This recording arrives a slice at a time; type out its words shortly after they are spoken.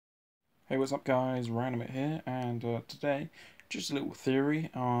Hey, what's up guys, Randomit here, and today, just a little theory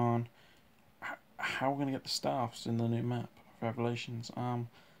on how we're going to get the staffs in the new map, Revelations.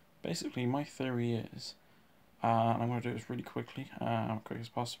 Basically my theory is, and I'm going to do this really quickly, quick as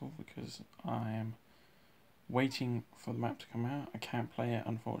possible, because I am waiting for the map to come out. I can't play it,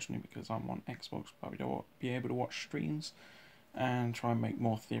 unfortunately, because I'm on Xbox, but I'll be able to watch streams, and try and make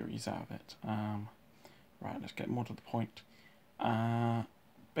more theories out of it. Right, let's get more to the point.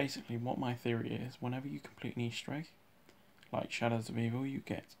 Basically what my theory is, whenever you complete an Easter egg, like Shadows of Evil, you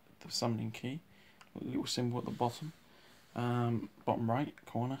get the summoning key, a little symbol at the bottom right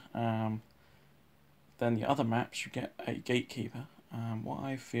corner. Then the other maps you get a gatekeeper. What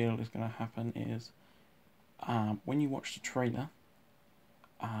I feel is going to happen is, when you watch the trailer,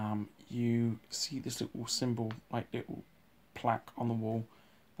 you see this little symbol, like little plaque on the wall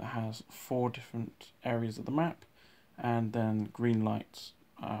that has 4 different areas of the map, and then green lights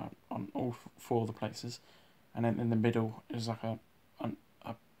on all 4 of the places, and then in the middle is like a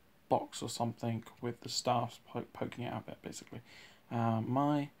box or something with the staffs poking out of it, basically.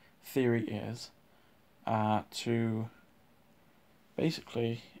 My theory is to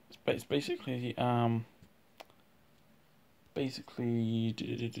basically,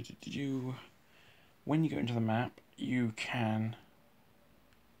 when you go into the map, you can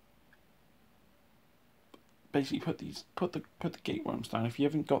basically put the gateworms down. If you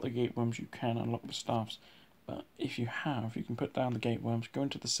haven't got the gateworms, you can unlock the staffs. But if you have, you can put down the gateworms, go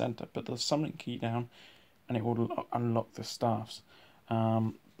into the center, put the summoning key down, and it will unlock the staffs.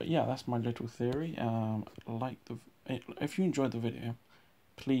 But yeah, that's my little theory. If you enjoyed the video,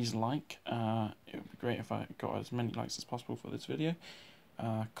 please like. It would be great if I got as many likes as possible for this video.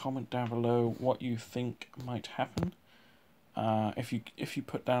 Comment down below what you think might happen. If you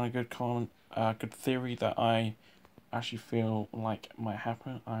put down a good comment, good theory that I actually feel like might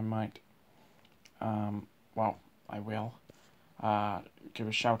happen, I might, well, I will give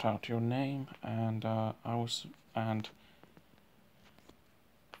a shout out to your name, and and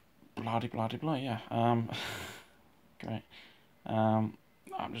blah de blah de blah. Yeah. Great. I'm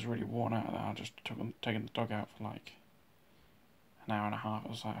just really worn out of that. I just taking the dog out for like an hour and a half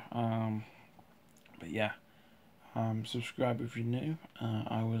or so. But yeah. Subscribe if you're new.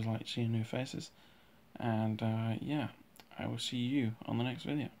 I always like seeing new faces. And yeah, I will see you on the next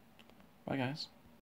video. Bye guys.